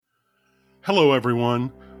Hello,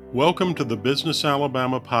 everyone. Welcome to the Business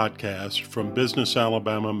Alabama podcast from Business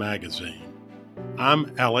Alabama Magazine.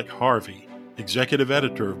 I'm Alec Harvey, Executive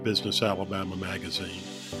Editor of Business Alabama Magazine,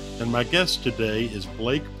 and my guest today is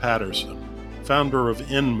Blake Patterson, founder of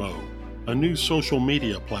INMO, a new social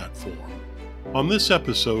media platform. On this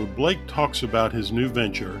episode, Blake talks about his new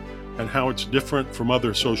venture and how it's different from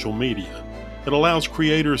other social media. It allows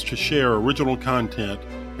creators to share original content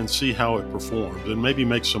and see how it performs and maybe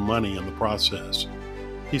make some money in the process.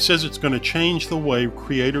 He says it's going to change the way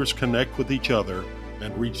creators connect with each other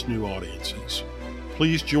and reach new audiences.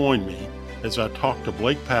 Please join me as I talk to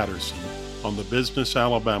Blake Patterson on the Business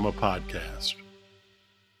Alabama podcast.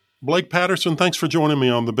 Blake Patterson, thanks for joining me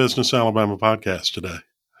on the Business Alabama podcast today.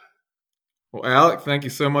 Well, Alec, thank you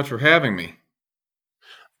so much for having me.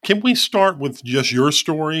 Can we start with just your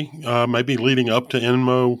story, maybe leading up to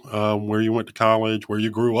INMO, where you went to college, where you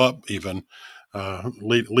grew up even,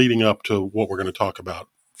 leading up to what we're going to talk about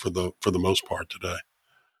for the most part today?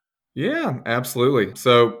 Yeah, absolutely.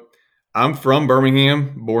 So I'm from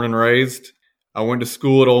Birmingham, born and raised. I went to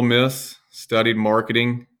school at Ole Miss, studied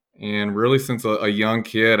marketing, and really since a young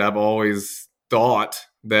kid, I've always thought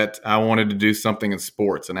that I wanted to do something in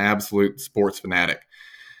sports, an absolute sports fanatic.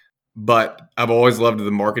 But I've always loved the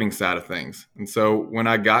marketing side of things. And so when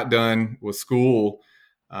I got done with school,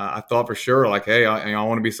 I thought for sure, like, hey, I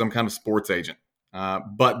want to be some kind of sports agent.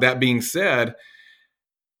 But that being said,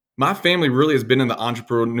 my family really has been in the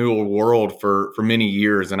entrepreneurial world for many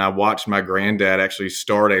years. And I watched my granddad actually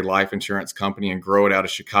start a life insurance company and grow it out of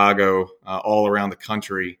Chicago all around the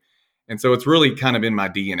country. And so it's really kind of in my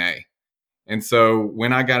DNA. And so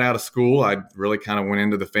when I got out of school, I really kind of went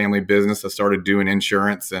into the family business. I started doing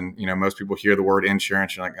insurance. And, most people hear the word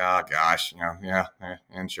insurance. You're like, oh, gosh,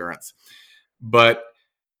 insurance. But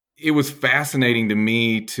it was fascinating to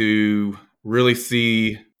me to really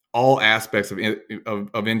see all aspects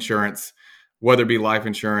of insurance, whether it be life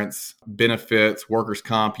insurance, benefits, workers'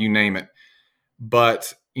 comp, you name it.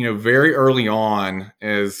 But, very early on,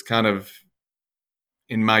 as kind of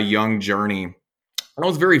in my young journey, I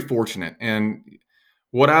was very fortunate. And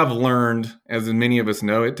what I've learned, as many of us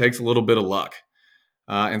know, it takes a little bit of luck.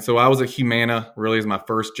 And so I was at Humana, really as my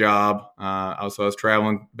first job. I was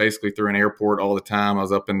traveling basically through an airport all the time. I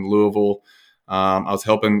was up in Louisville. I was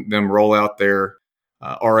helping them roll out their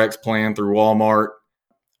RX plan through Walmart.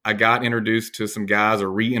 I got introduced to some guys, or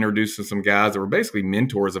reintroduced to some guys that were basically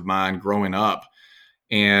mentors of mine growing up.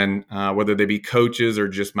 And whether they be coaches or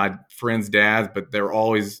just my friends' dads, but they're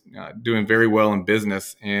always doing very well in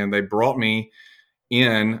business. And they brought me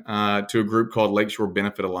in to a group called Lakeshore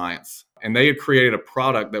Benefit Alliance. And they had created a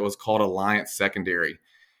product that was called Alliance Secondary.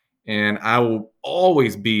 And I will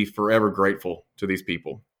always be forever grateful to these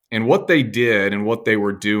people. And what they did and what they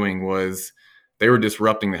were doing was they were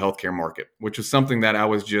disrupting the healthcare market, which was something that I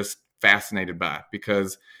was just fascinated by,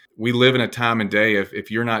 because we live in a time and day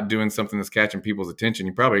if you're not doing something that's catching people's attention,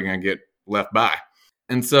 you're probably going to get left by.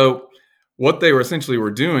 And so what they were essentially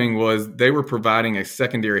doing was they were providing a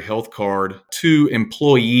secondary health card to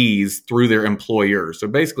employees through their employers. So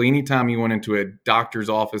basically, anytime you went into a doctor's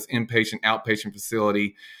office, inpatient, outpatient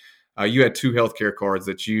facility, you had two healthcare cards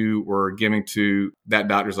that you were giving to that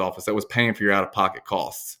doctor's office that was paying for your out-of-pocket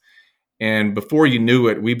costs. And before you knew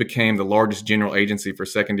it, we became the largest general agency for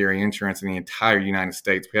secondary insurance in the entire United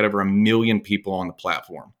States. We had over 1 million people on the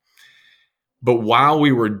platform. But while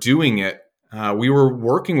we were doing it, we were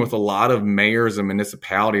working with a lot of mayors and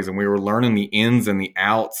municipalities, and we were learning the ins and the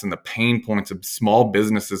outs and the pain points of small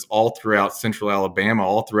businesses all throughout central Alabama,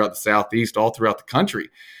 all throughout the Southeast, all throughout the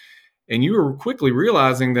country. And you were quickly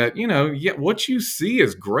realizing that, what you see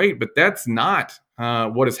is great, but that's not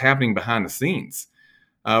what is happening behind the scenes.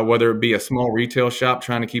 Whether it be a small retail shop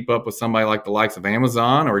trying to keep up with somebody like the likes of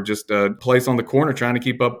Amazon, or just a place on the corner trying to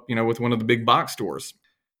keep up, with one of the big box stores.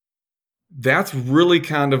 That's really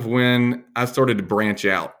kind of when I started to branch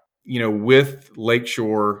out, with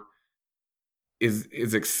Lakeshore. Is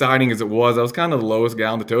as exciting as it was, I was kind of the lowest guy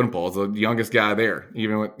on the totem pole. I was the youngest guy there.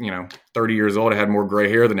 Even with, 30 years old, I had more gray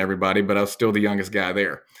hair than everybody, but I was still the youngest guy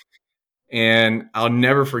there. And I'll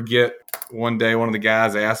never forget one day, one of the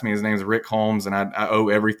guys asked me, his name's Rick Holmes, and I owe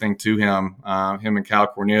everything to him, him and Cal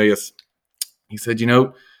Cornelius. He said,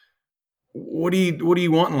 what do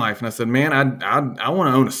you want in life? And I said, man, I want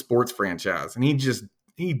to own a sports franchise. And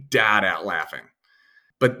he died out laughing.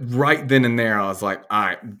 But right then and there, I was like, all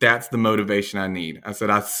right, that's the motivation I need. I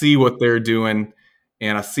said, I see what they're doing,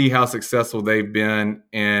 and I see how successful they've been,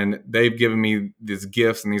 and they've given me these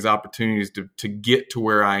gifts and these opportunities to get to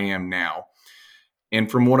where I am now.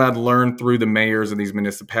 And from what I'd learned through the mayors of these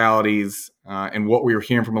municipalities and what we were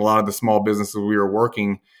hearing from a lot of the small businesses we were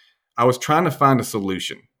working, I was trying to find a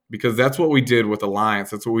solution because that's what we did with Alliance.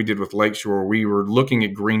 That's what we did with Lakeshore. We were looking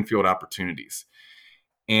at greenfield opportunities.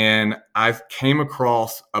 And I came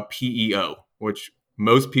across a PEO, which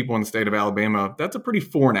most people in the state of Alabama, that's a pretty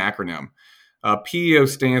foreign acronym. PEO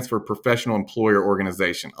stands for Professional Employer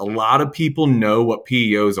Organization. A lot of people know what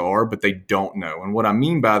PEOs are, but they don't know. And what I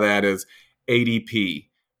mean by that is ADP,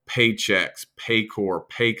 Paychex, Paycor,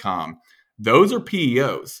 Paycom. Those are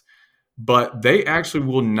PEOs, but they actually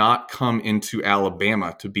will not come into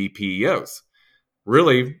Alabama to be PEOs.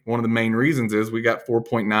 Really, one of the main reasons is we got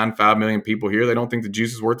 4.95 million people here. They don't think the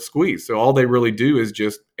juice is worth the squeeze. So all they really do is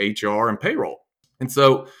just HR and payroll. And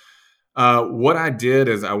so what I did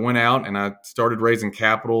is I went out and I started raising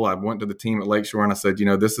capital. I went to the team at Lakeshore and I said,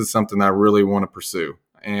 this is something I really want to pursue.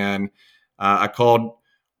 And I called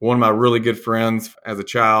one of my really good friends as a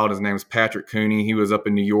child. His name is Patrick Cooney. He was up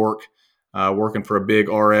in New York working for a big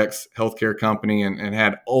RX healthcare company and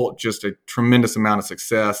had just a tremendous amount of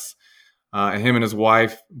success. And him and his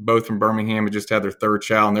wife, both from Birmingham, had just had their third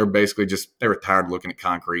child, and they're basically they were tired of looking at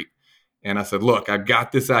concrete. And I said, look, I've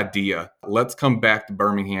got this idea. Let's come back to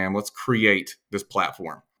Birmingham. Let's create this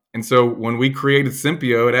platform. And so when we created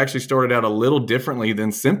Sympio, it actually started out a little differently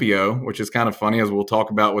than Sympio, which is kind of funny, as we'll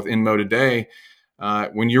talk about with INMO today.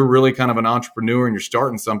 When you're really kind of an entrepreneur and you're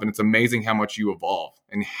starting something, it's amazing how much you evolve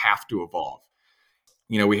and have to evolve.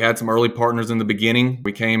 We had some early partners in the beginning.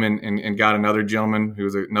 We came and got another gentleman who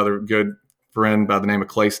was another good friend by the name of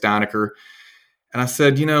Clay Steinecker. And I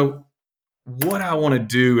said, what I want to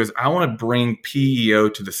do is I want to bring PEO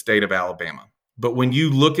to the state of Alabama. But when you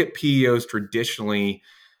look at PEOs traditionally,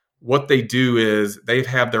 what they do is they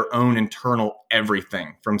have their own internal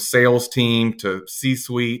everything from sales team to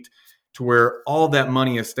C-suite to where all that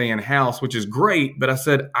money is staying in-house, which is great. But I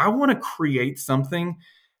said, I want to create something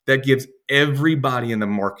that gives everybody in the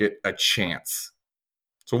market a chance.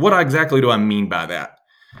 So what exactly do I mean by that?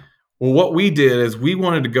 Well, what we did is we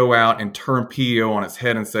wanted to go out and turn PEO on its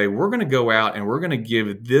head and say, we're going to go out and we're going to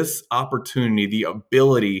give this opportunity, the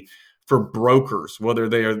ability for brokers, whether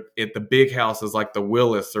they are at the big houses like the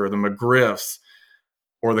Willis or the McGriffs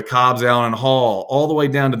or the Cobbs, Allen Hall, all the way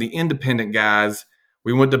down to the independent guys.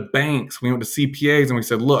 We went to banks, we went to CPAs, and we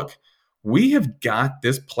said, look, we have got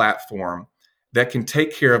this platform that can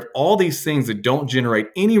take care of all these things that don't generate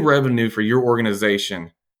any revenue for your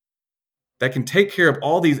organization, that can take care of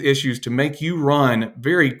all these issues to make you run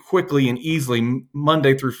very quickly and easily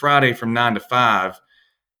Monday through Friday from 9 to 5,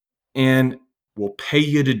 and we'll pay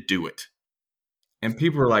you to do it. And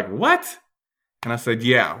people were like, what? And I said,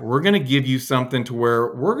 yeah, we're going to give you something to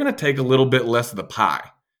where we're going to take a little bit less of the pie.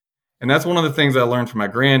 And that's one of the things I learned from my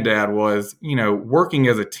granddad was, working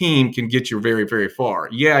as a team can get you very, very far.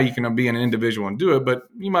 Yeah, you can be an individual and do it, but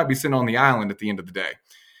you might be sitting on the island at the end of the day.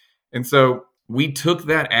 And so we took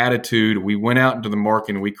that attitude, we went out into the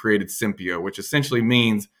market and we created Sympio, which essentially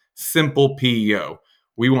means simple PEO.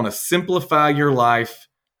 We want to simplify your life,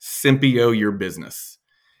 Sympio your business.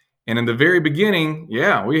 And in the very beginning,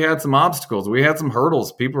 yeah, we had some obstacles. We had some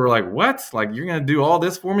hurdles. People were like, what? Like, you're going to do all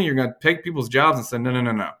this for me? You're going to take people's jobs? And said,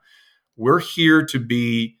 no. We're here to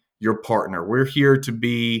be your partner. We're here to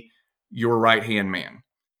be your right-hand man.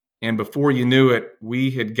 And before you knew it,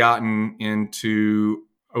 we had gotten into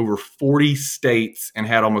over 40 states and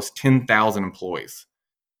had almost 10,000 employees.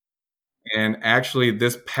 And actually,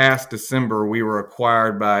 this past December, we were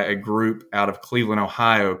acquired by a group out of Cleveland,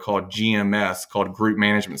 Ohio called GMS, called Group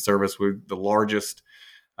Management Service. We're the largest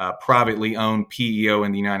privately owned PEO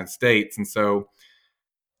in the United States. And so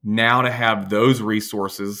now to have those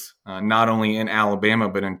resources, not only in Alabama,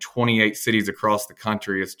 but in 28 cities across the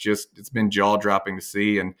country, it's been jaw-dropping to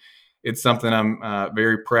see. And it's something I'm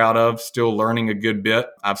very proud of, still learning a good bit.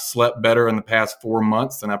 I've slept better in the past 4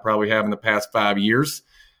 months than I probably have in the past 5 years,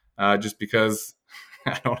 just because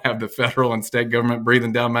I don't have the federal and state government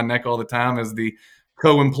breathing down my neck all the time as the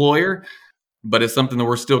co-employer. But it's something that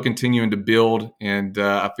we're still continuing to build, and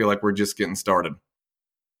I feel like we're just getting started.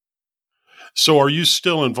 So are you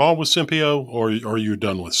still involved with Sympio, or are you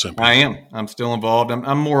done with Sympio? I am. I'm still involved.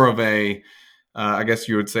 I'm more of a, I guess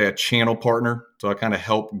you would say, a channel partner. So I kind of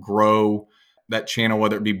help grow that channel,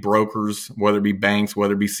 whether it be brokers, whether it be banks,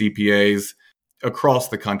 whether it be CPAs across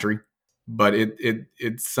the country. But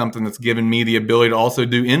it's something that's given me the ability to also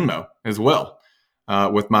do INMO as well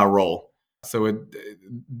with my role. So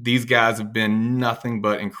these guys have been nothing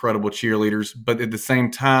but incredible cheerleaders. But at the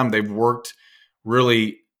same time, they've worked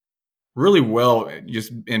really well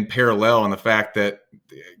just in parallel, in the fact that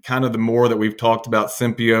kind of the more that we've talked about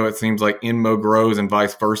Sympio, it seems like INMO grows and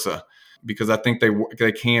vice versa, because I think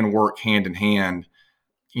they can work hand in hand.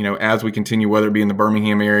 as we continue, whether it be in the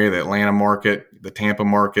Birmingham area, the Atlanta market, the Tampa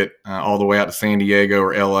market, all the way out to San Diego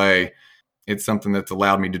or LA, it's something that's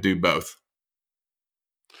allowed me to do both.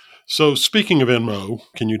 So speaking of INMO,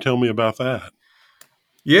 can you tell me about that?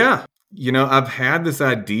 Yeah. I've had this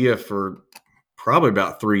idea for probably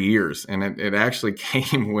about 3 years, and it actually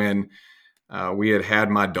came when we had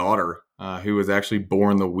my daughter, who was actually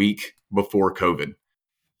born the week before COVID.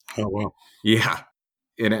 Oh, wow. Yeah.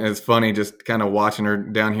 And it's funny just kind of watching her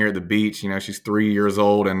down here at the beach. She's 3 years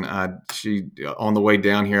old, and she on the way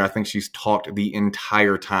down here, I think she's talked the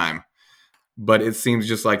entire time. But it seems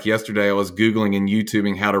just like yesterday I was Googling and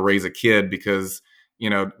YouTubing how to raise a kid because,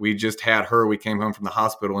 we just had her. We came home from the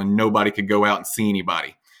hospital and nobody could go out and see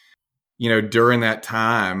anybody. During that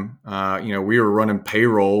time, we were running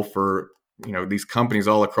payroll for, these companies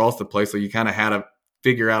all across the place. So you kind of had to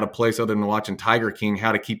figure out a place other than watching Tiger King,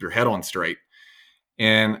 how to keep your head on straight.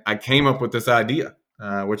 And I came up with this idea,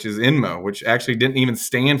 which is INMO, which actually didn't even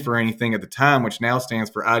stand for anything at the time, which now stands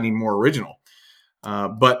for I Need More Original.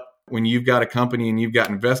 But when you've got a company and you've got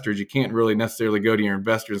investors, you can't really necessarily go to your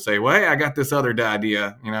investors and say, well, hey, I got this other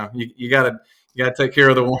idea. You got to take care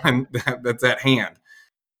of the one that's at hand.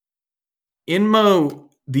 INMO,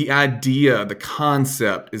 the idea, the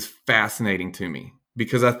concept is fascinating to me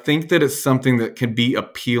because I think that it's something that can be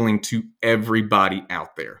appealing to everybody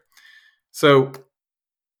out there. So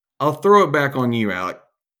I'll throw it back on you, Alec.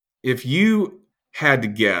 If you had to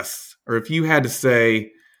guess, or if you had to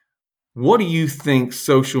say, what do you think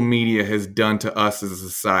social media has done to us as a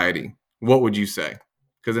society? What would you say?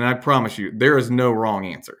 Because then I promise you, there is no wrong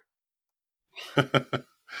answer.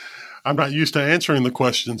 I'm not used to answering the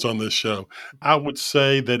questions on this show. I would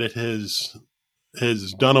say that it has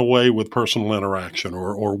done away with personal interaction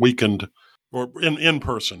or weakened or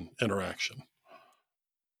in-person interaction.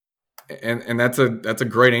 And that's a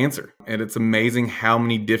great answer. And it's amazing how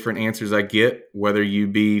many different answers I get, whether you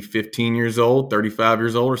be 15 years old, 35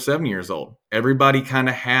 years old, or 70 years old. Everybody kind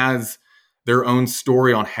of has their own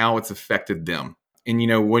story on how it's affected them. And,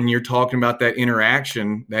 when you're talking about that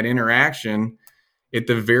interaction at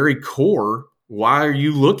the very core, why are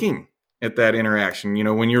you looking at that interaction?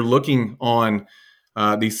 When you're looking on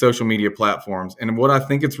these social media platforms. And what I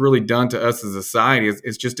think it's really done to us as a society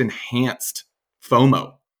is just enhanced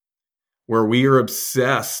FOMO, where we are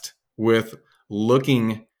obsessed with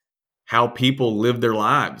looking how people live their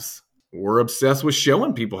lives. We're obsessed with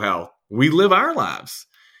showing people how we live our lives.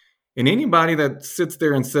 And anybody that sits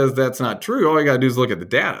there and says that's not true, all you got to do is look at the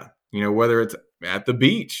data. Whether it's at the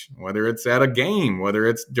beach, whether it's at a game, whether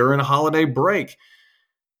it's during a holiday break.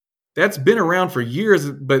 That's been around for years,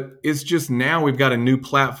 but it's just now we've got a new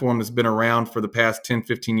platform that's been around for the past 10,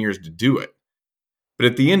 15 years to do it. But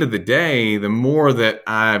at the end of the day, the more that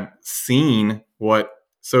I've seen what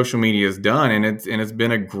social media has done, and it's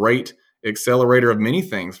been a great accelerator of many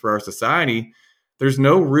things for our society, there's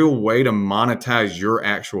no real way to monetize your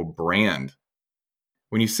actual brand.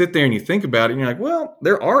 When you sit there and you think about it, and you're like, well,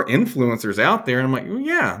 there are influencers out there. And I'm like, well,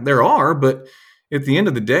 yeah, there are. But at the end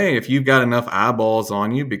of the day, if you've got enough eyeballs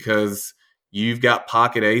on you because you've got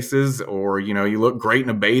pocket aces, or, you look great in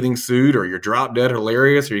a bathing suit, or you're drop dead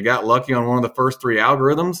hilarious, or you got lucky on one of the first 3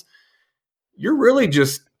 algorithms, you're really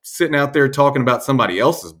just sitting out there talking about somebody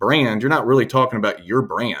else's brand. You're not really talking about your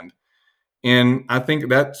brand. And I think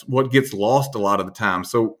that's what gets lost a lot of the time.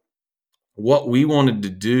 So what we wanted to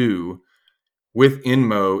do with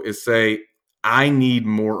INMO is say, I need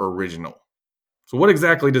more original. So what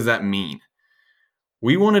exactly does that mean?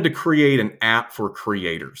 We wanted to create an app for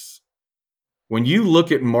creators. When you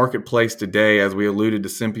look at marketplace today, as we alluded to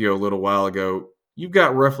Simpio a little while ago, you've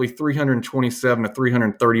got roughly 327 to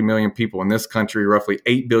 330 million people in this country, roughly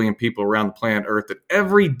 8 billion people around the planet Earth, that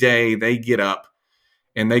every day they get up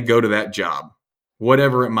and they go to that job,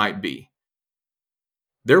 whatever it might be.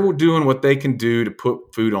 They're doing what they can do to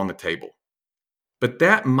put food on the table. But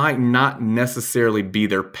that might not necessarily be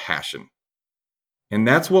their passion. And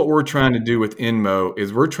that's what we're trying to do with INMO,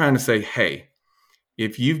 is we're trying to say, hey,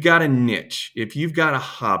 if you've got a niche, if you've got a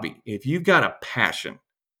hobby, if you've got a passion,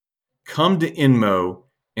 come to INMO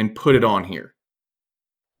and put it on here.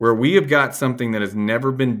 Where we have got something that has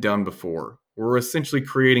never been done before. We're essentially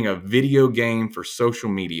creating a video game for social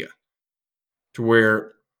media, to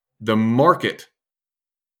where the market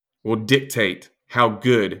will dictate how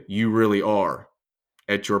good you really are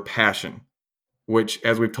at your passion, which,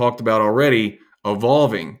 as we've talked about already,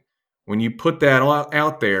 evolving. When you put that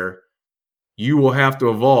out there, you will have to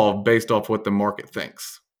evolve based off what the market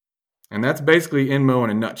thinks. And that's basically INMO in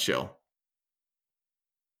a nutshell.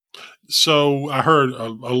 So I heard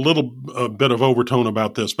a bit of overtone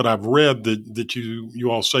about this, but I've read that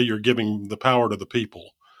you all say you're giving the power to the people.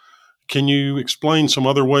 Can you explain some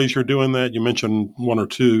other ways you're doing that? You mentioned one or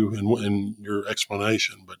two in your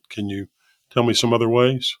explanation, but can you tell me some other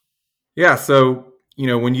ways? Yeah. So,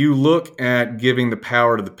 when you look at giving the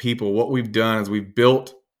power to the people, what we've done is we've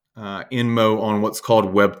built INMO on what's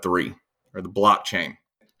called Web3 or the blockchain.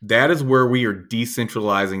 That is where we are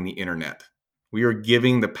decentralizing the internet. We are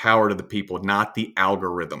giving the power to the people, not the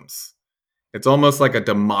algorithms. It's almost like a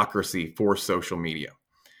democracy for social media.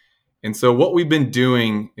 And so what we've been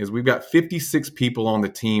doing is we've got 56 people on the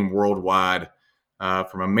team worldwide,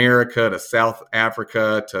 from America to South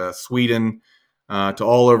Africa to Sweden, to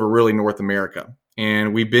all over really North America.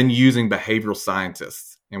 And we've been using behavioral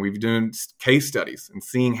scientists, and we've done case studies and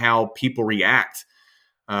seeing how people react,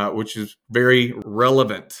 which is very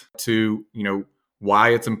relevant to why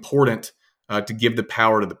it's important to give the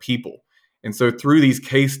power to the people. And so through these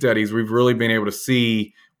case studies, we've really been able to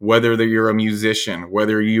see whether you're a musician,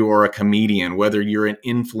 whether you are a comedian, whether you're an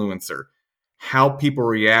influencer, how people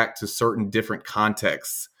react to certain different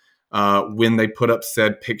contexts when they put up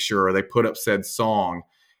said picture or they put up said song.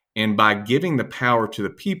 And by giving the power to the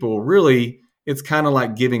people, really, it's kind of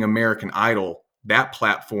like giving American Idol that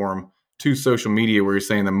platform to social media, where you're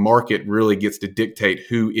saying the market really gets to dictate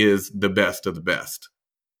who is the best of the best.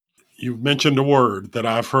 You mentioned a word that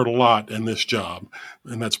I've heard a lot in this job,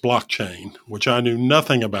 and that's blockchain, which I knew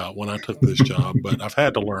nothing about when I took this job, but I've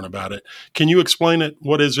had to learn about it. Can you explain it?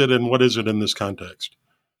 What is it, and what is it in this context?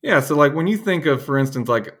 Yeah, so like when you think of, for instance,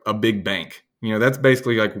 like a big bank, that's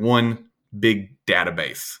basically like one big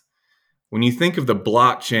database. When you think of the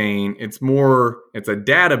blockchain, it's a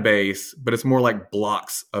database, but it's more like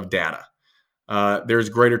blocks of data. There's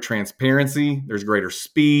greater transparency, there's greater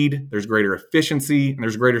speed, there's greater efficiency, and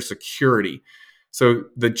there's greater security. So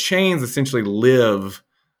the chains essentially live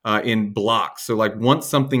in blocks. So like once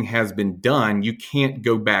something has been done, you can't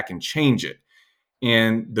go back and change it.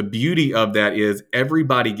 And the beauty of that is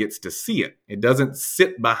everybody gets to see it. It doesn't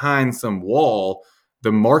sit behind some wall.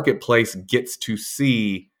 The marketplace gets to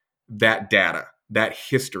see that data, that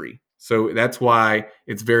history. So that's why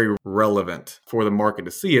it's very relevant for the market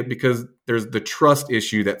to see it, because there's the trust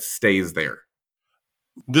issue that stays there.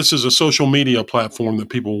 This is a social media platform that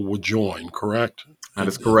people would join, correct? That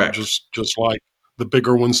is correct. Just like the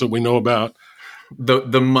bigger ones that we know about.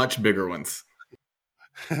 The much bigger ones.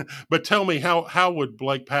 But tell me, how would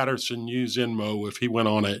Blake Patterson use INMO if he went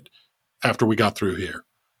on it after we got through here?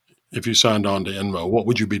 If you signed on to INMO, what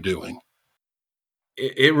would you be doing?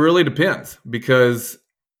 It really depends, because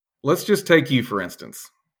let's just take you, for instance.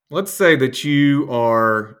 Let's say that you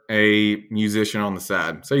are a musician on the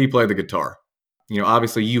side. Say you play the guitar.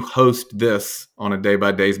 Obviously you host this on a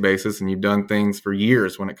day-by-day basis, and you've done things for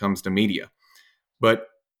years when it comes to media. But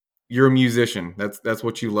you're a musician. That's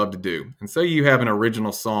what you love to do. And say you have an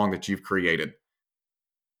original song that you've created.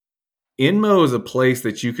 INMO is a place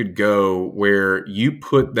that you could go where you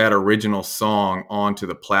put that original song onto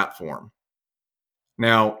the platform.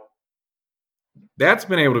 Now, that's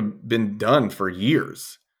been done for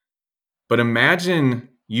years. But imagine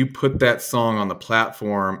you put that song on the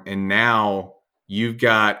platform, and now you've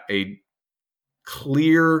got a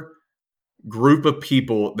clear group of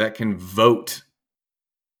people that can vote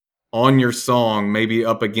on your song, maybe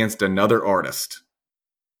up against another artist.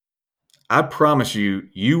 I promise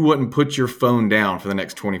you wouldn't put your phone down for the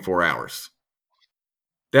next 24 hours.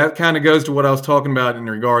 That kind of goes to what I was talking about in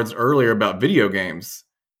regards earlier about video games.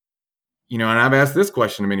 And I've asked this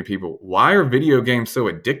question to many people: why are video games so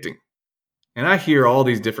addicting? And I hear all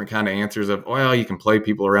these different kind of answers of, well, you can play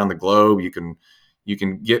people around the globe, you can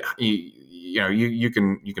get you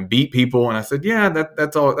can beat people. And I said, yeah,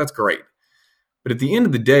 that's great. But at the end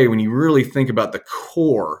of the day, when you really think about the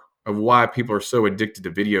core of why people are so addicted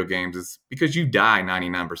to video games, is because you die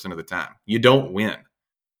 99% of the time. You don't win.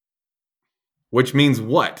 Which means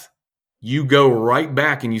what? You go right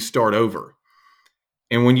back and you start over.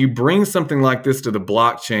 And when you bring something like this to the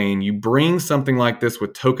blockchain, you bring something like this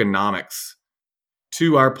with tokenomics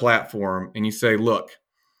to our platform, and you say, look,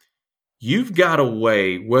 you've got a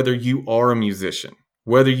way, whether you are a musician,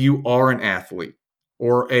 whether you are an athlete,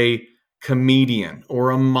 or a comedian,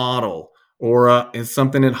 or a model, or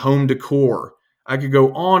something at home decor. I could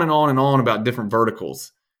go on and on and on about different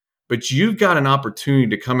verticals. But you've got an opportunity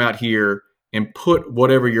to come out here and put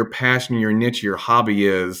whatever your passion, your niche, your hobby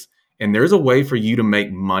is, and there's a way for you to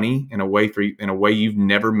make money in a way you've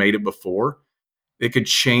never made it before. It could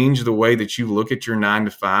change the way that you look at your 9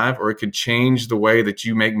 to 5, or it could change the way that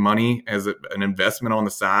you make money as an investment on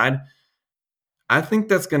the side. I think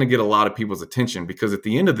that's going to get a lot of people's attention, because at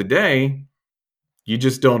the end of the day, you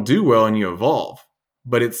just don't do well and you evolve.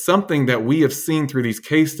 But it's something that we have seen through these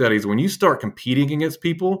case studies. When you start competing against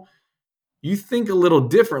people, you think a little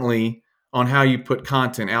differently on how you put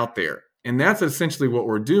content out there. And that's essentially what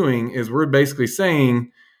we're doing is we're basically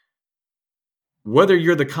saying, whether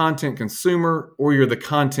you're the content consumer or you're the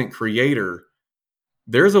content creator,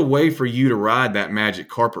 there's a way for you to ride that magic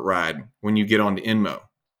carpet ride when you get onto INMO.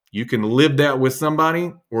 You can live that with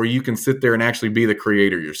somebody, or you can sit there and actually be the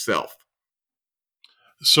creator yourself.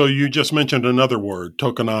 So you just mentioned another word,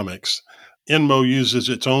 tokenomics. INMO uses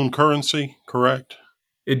its own currency, correct?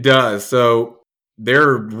 It does. So there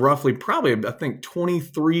are roughly probably, I think,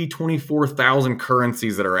 24,000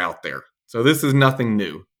 currencies that are out there. So this is nothing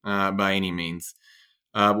new by any means.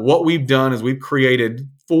 What we've done is we've created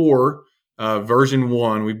for version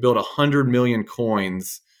 1, we've built 100 million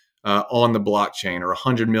coins on the blockchain, or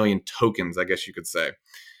 100 million tokens, I guess you could say.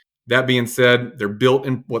 That being said, they're built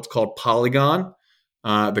in what's called Polygon.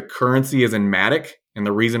 The currency is in Matic. And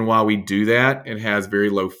the reason why we do that, it has very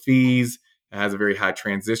low fees, it has a very high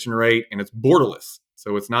transition rate, and it's borderless.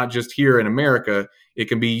 So it's not just here in America. It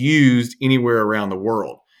can be used anywhere around the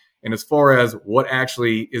world. And as far as what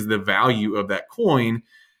actually is the value of that coin,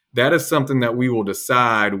 that is something that we will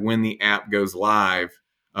decide when the app goes live,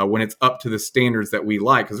 when it's up to the standards that we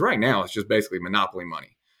like. Because right now it's just basically monopoly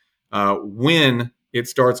money. When it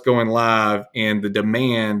starts going live and the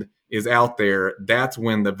demand is out there, that's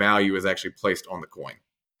when the value is actually placed on the coin.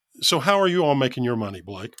 So how are you all making your money,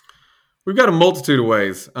 Blake? We've got a multitude of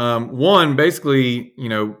ways. One, basically,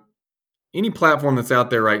 any platform that's out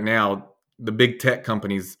there right now, the big tech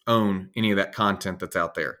companies own any of that content that's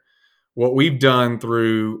out there. What we've done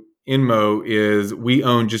through INMO is we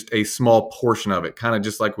own just a small portion of it, kind of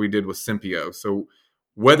just like we did with Simpio. So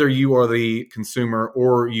whether you are the consumer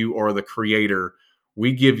or you are the creator,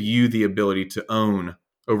 we give you the ability to own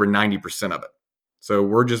over 90% of it. So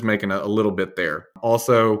we're just making a little bit there.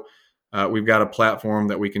 Also, we've got a platform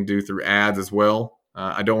that we can do through ads as well.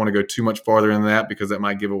 I don't want to go too much farther than that because that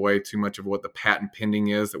might give away too much of what the patent pending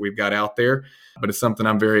is that we've got out there. But it's something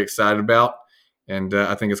I'm very excited about. And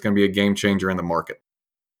I think it's going to be a game changer in the market.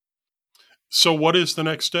 So what is the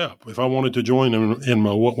next step? If I wanted to join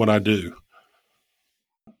INMO, what would I do?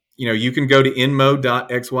 You can go to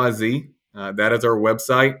inmo.xyz. That is our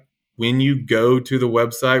website. When you go to the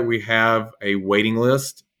website, we have a waiting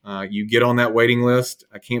list. You get on that waiting list.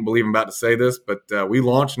 I can't believe I'm about to say this, but we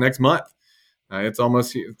launch next month. It's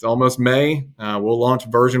almost May. We'll launch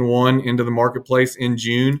version 1 into the marketplace in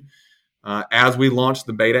June. As we launched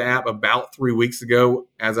the beta app about 3 weeks ago,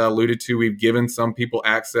 as I alluded to, we've given some people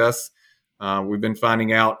access. We've been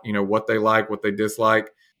finding out, what they like, what they dislike.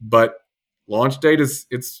 But launch date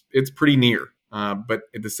it's pretty near. But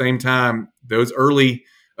at the same time, those early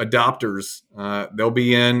adopters, they'll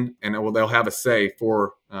be in and they'll have a say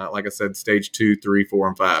for, like I said, stage 2, 3, 4,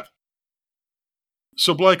 and 5.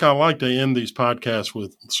 So, Blake, I like to end these podcasts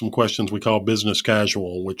with some questions we call business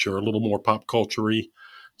casual, which are a little more pop culture-y.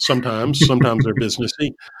 Sometimes they're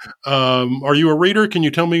businessy. Are you a reader? Can you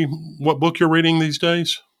tell me what book you're reading these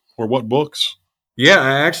days, or what books? Yeah,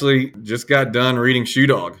 I actually just got done reading Shoe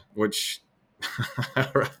Dog, which I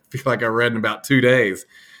feel like I read in about 2 days.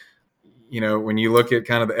 When you look at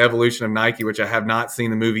kind of the evolution of Nike, which I have not seen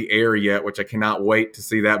the movie Air yet, which I cannot wait to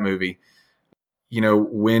see that movie.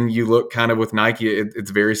 When you look kind of with Nike,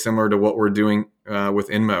 it's very similar to what we're doing with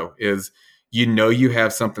INMO is, you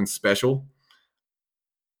have something special.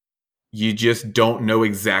 You just don't know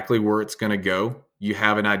exactly where it's going to go. You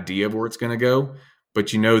have an idea of where it's going to go,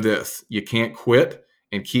 but this, you can't quit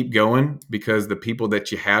and keep going because the people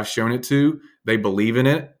that you have shown it to, they believe in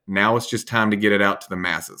it. Now it's just time to get it out to the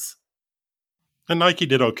masses. And Nike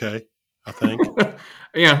did okay, I think.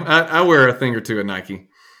 Yeah, I wear a thing or two at Nike.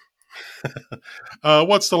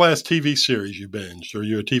 What's the last TV series you binged? Are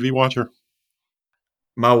you a TV watcher?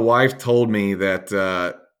 My wife told me that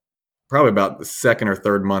probably about the second or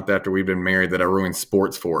third month after we've been married that I ruined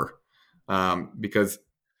sports for her. Because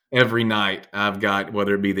every night I've got,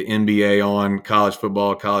 whether it be the NBA on, college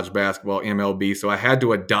football, college basketball, MLB. So I had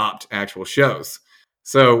to adopt actual shows.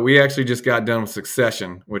 So we actually just got done with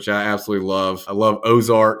Succession, which I absolutely love. I love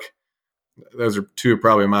Ozark. Those are two of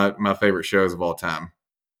probably my favorite shows of all time.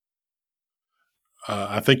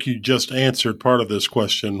 I think you just answered part of this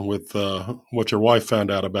question with what your wife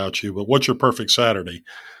found out about you, but what's your perfect Saturday?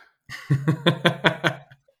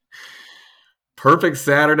 Perfect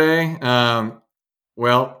Saturday.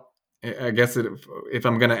 Well, I guess if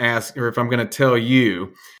I'm going to ask, or if I'm going to tell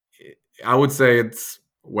you, I would say it's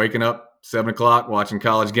waking up 7 o'clock, watching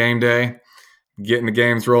College Game Day, getting the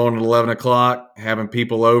games rolling at 11 o'clock, having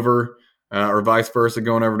people over, or vice versa,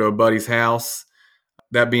 going over to a buddy's house.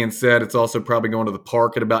 That being said, it's also probably going to the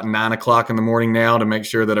park at about 9 o'clock in the morning now to make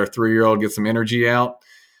sure that our 3-year-old gets some energy out.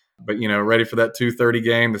 But, ready for that 2:30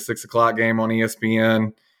 game, the 6 o'clock game on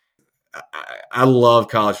ESPN. I love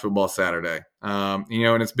college football Saturday. And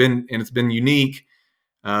it's been unique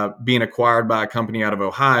being acquired by a company out of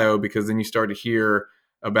Ohio, because then you start to hear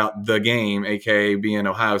about the game, aka being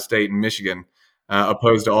Ohio State and Michigan,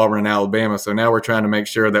 opposed to Auburn and Alabama. So now we're trying to make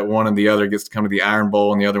sure that one and the other gets to come to the Iron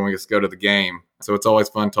Bowl and the other one gets to go to the game. So it's always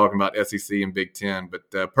fun talking about SEC and Big Ten.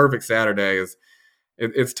 But perfect Saturday is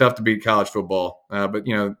it's tough to beat college football. But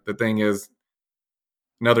the thing is,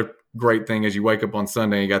 another great thing is you wake up on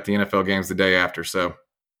Sunday, you got the NFL games the day after. So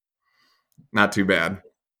not too bad.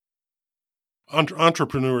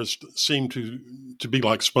 Entrepreneurs seem to be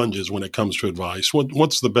like sponges when it comes to advice.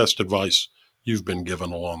 What's the best advice you've been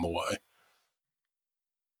given along the way?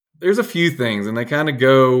 There's a few things, and they kind of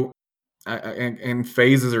go in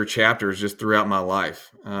phases or chapters just throughout my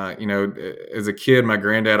life. As a kid, my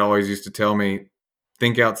granddad always used to tell me,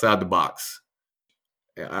 think outside the box.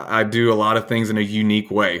 I do a lot of things in a unique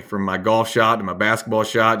way, from my golf shot to my basketball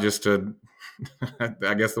shot, just to,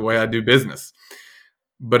 I guess, the way I do business.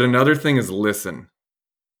 But another thing is listen.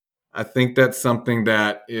 I think that's something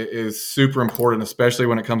that is super important, especially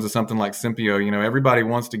when it comes to something like Simpio. Everybody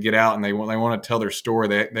wants to get out and they want to tell their story.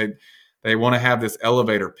 They want to have this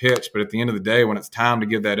elevator pitch, but at the end of the day, when it's time to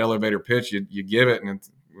give that elevator pitch, you give it, and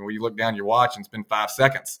when you look down your watch and it's been 5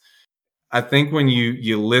 seconds. I think when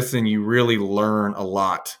you listen, you really learn a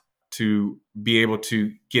lot to be able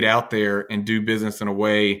to get out there and do business in a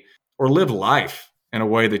way, or live life in a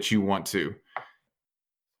way that you want to.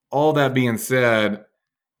 All that being said,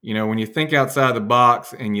 when you think outside the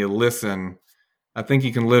box and you listen, I think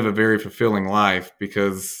you can live a very fulfilling life,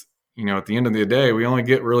 because, at the end of the day, we only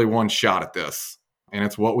get really one shot at this, and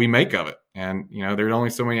it's what we make of it. And, there's only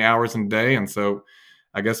so many hours in a day. And so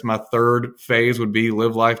I guess my third phase would be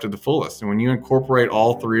live life to the fullest. And when you incorporate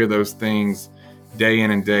all three of those things day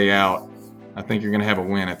in and day out, I think you're going to have a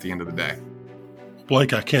win at the end of the day.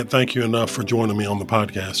 Blake, I can't thank you enough for joining me on the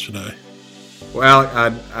podcast today. Well,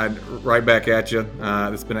 I'd right back at you.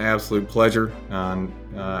 It's been an absolute pleasure.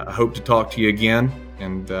 I hope to talk to you again.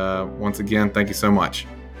 And once again, thank you so much.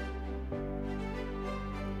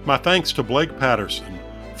 My thanks to Blake Patterson,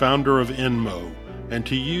 founder of INMO, and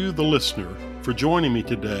to you, the listener, for joining me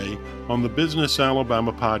today on the Business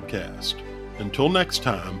Alabama podcast. Until next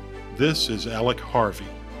time, this is Alec Harvey.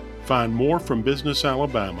 Find more from Business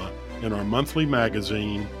Alabama in our monthly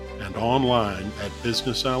magazine and online at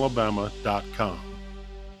businessalabama.com.